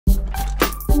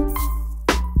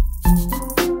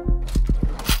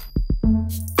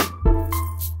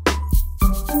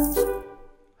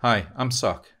Hi, I'm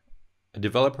Soc, a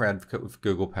developer advocate with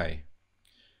Google Pay.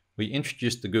 We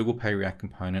introduced the Google Pay React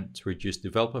component to reduce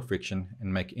developer friction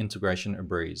and make integration a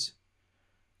breeze.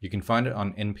 You can find it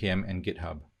on NPM and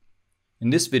GitHub.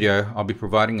 In this video, I'll be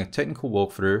providing a technical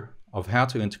walkthrough of how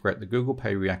to integrate the Google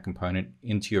Pay React component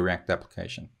into your React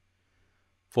application.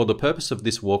 For the purpose of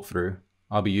this walkthrough,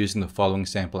 I'll be using the following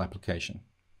sample application.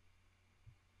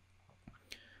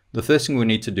 The first thing we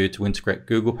need to do to integrate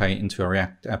Google Pay into our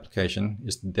React application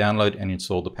is to download and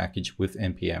install the package with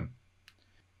npm.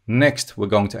 Next, we're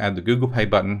going to add the Google Pay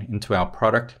button into our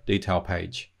product detail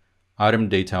page,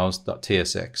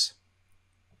 itemdetails.tsx.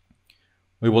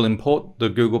 We will import the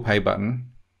Google Pay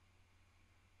button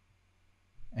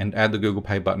and add the Google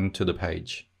Pay button to the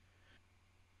page.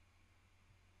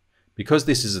 Because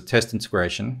this is a test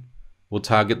integration, we'll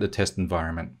target the test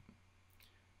environment.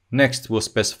 Next, we'll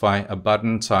specify a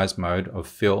button size mode of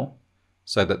fill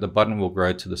so that the button will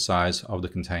grow to the size of the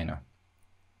container.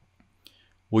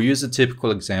 We'll use a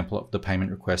typical example of the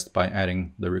payment request by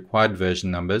adding the required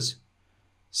version numbers,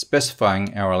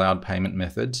 specifying our allowed payment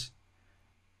methods,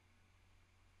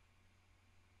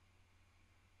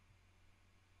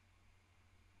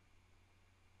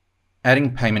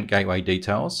 adding payment gateway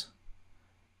details,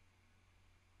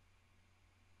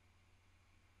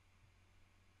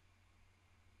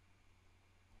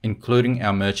 including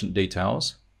our merchant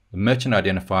details. The merchant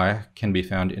identifier can be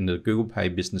found in the Google Pay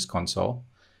Business Console.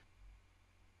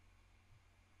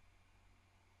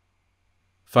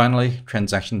 Finally,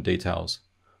 transaction details.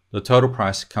 The total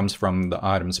price comes from the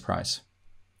item's price.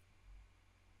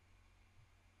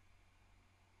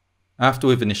 After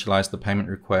we've initialized the payment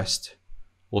request,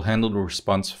 we'll handle the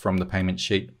response from the payment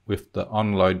sheet with the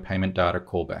onload payment data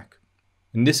callback.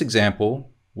 In this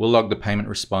example, we'll log the payment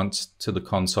response to the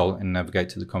console and navigate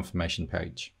to the confirmation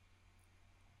page.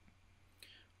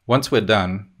 Once we're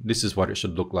done, this is what it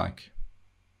should look like.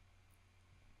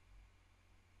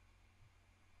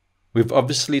 We've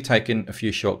obviously taken a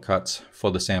few shortcuts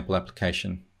for the sample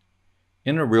application.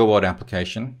 In a real-world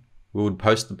application, we would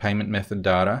post the payment method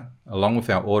data along with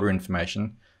our order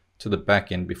information to the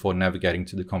backend before navigating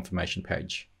to the confirmation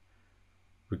page.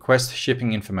 Request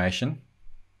shipping information,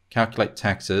 calculate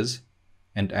taxes,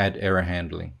 and add error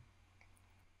handling.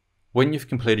 When you've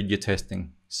completed your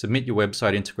testing, submit your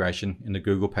website integration in the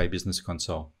Google Pay Business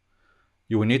Console.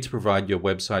 You will need to provide your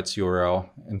website's URL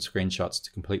and screenshots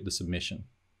to complete the submission.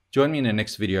 Join me in the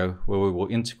next video where we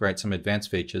will integrate some advanced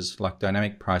features like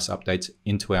dynamic price updates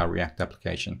into our React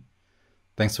application.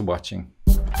 Thanks for watching.